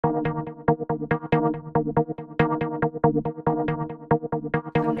I'm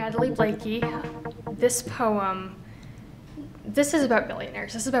Natalie Blakey. This poem, this is about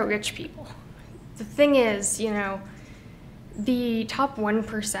billionaires. This is about rich people. The thing is, the top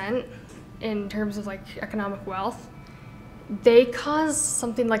 1% in terms of economic wealth, they cause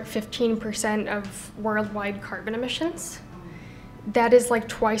something like 15% of worldwide carbon emissions. That is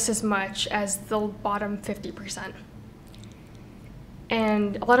twice as much as the bottom 50%.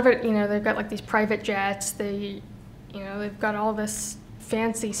 And a lot of it, they've got these private jets, they've got all this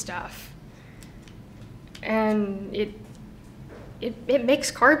fancy stuff. And it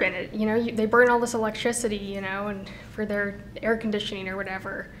makes carbon. They burn all this electricity, and for their air conditioning or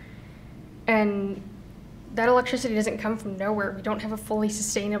whatever. And that electricity doesn't come from nowhere. We don't have a fully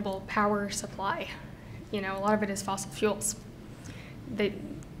sustainable power supply. A lot of it is fossil fuels.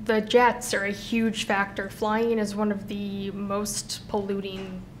 The jets are a huge factor. Flying is one of the most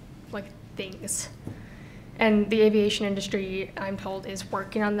polluting things. And the aviation industry, I'm told, is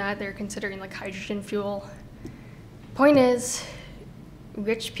working on that. They're considering hydrogen fuel. Point is,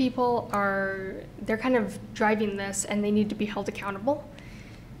 rich people they're kind of driving this and they need to be held accountable.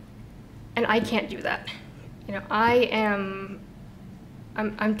 And I can't do that. I'm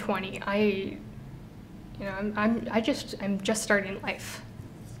 20. I'm just starting life.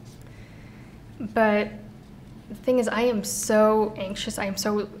 But the thing is, I am so anxious. I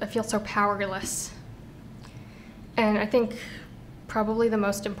feel so powerless. And I think probably the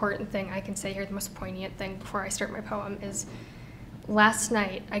most important thing I can say here, the most poignant thing before I start my poem is, last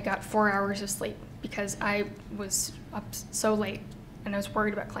night I got 4 hours of sleep because I was up so late and I was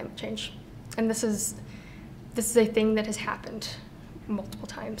worried about climate change. And this is a thing that has happened multiple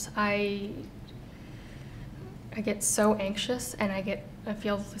times. I get so anxious and I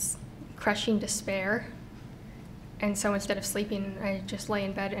feel this crushing despair. And so instead of sleeping, I just lay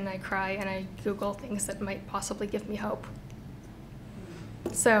in bed and I cry and I Google things that might possibly give me hope.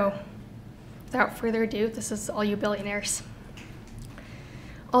 So, without further ado, this is all you billionaires.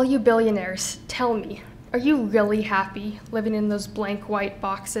 All you billionaires, tell me, are you really happy living in those blank white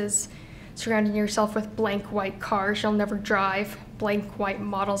boxes, surrounding yourself with blank white cars you'll never drive, blank white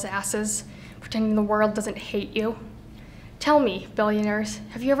models' asses, pretending the world doesn't hate you? Tell me, billionaires,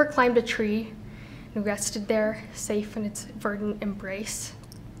 have you ever climbed a tree and rested there, safe in its verdant embrace?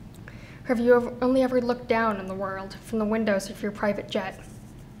 Or have you only ever looked down on the world from the windows of your private jet?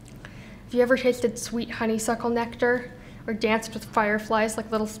 Have you ever tasted sweet honeysuckle nectar, or danced with fireflies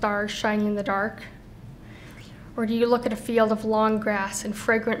like little stars shining in the dark? Or do you look at a field of long grass and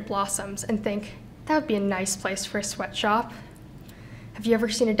fragrant blossoms and think, that would be a nice place for a sweatshop? Have you ever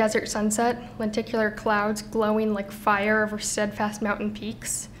seen a desert sunset, lenticular clouds glowing like fire over steadfast mountain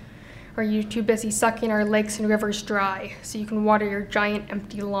peaks? Or are you too busy sucking our lakes and rivers dry so you can water your giant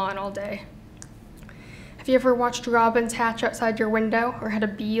empty lawn all day? Have you ever watched robins hatch outside your window, or had a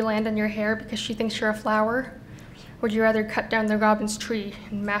bee land on your hair because she thinks you're a flower? Or would you rather cut down the robin's tree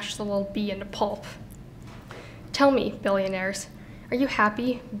and mash the little bee into pulp? Tell me, billionaires, are you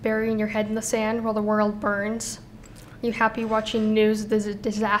happy burying your head in the sand while the world burns? Are you happy watching news of the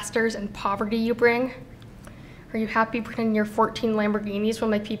disasters and poverty you bring? Are you happy pretending your 14 Lamborghinis will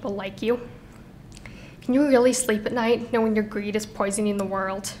make people like you? Can you really sleep at night knowing your greed is poisoning the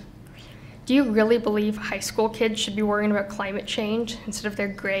world? Do you really believe high school kids should be worrying about climate change instead of their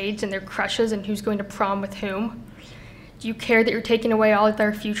grades and their crushes and who's going to prom with whom? Do you care that you're taking away all of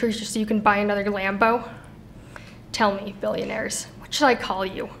their futures just so you can buy another Lambo? Tell me, billionaires, what should I call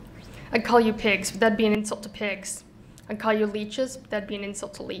you? I'd call you pigs, but that'd be an insult to pigs. I'd call you leeches, but that'd be an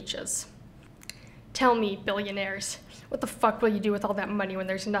insult to leeches. Tell me, billionaires, what the fuck will you do with all that money when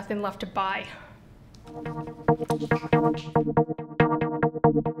there's nothing left to buy?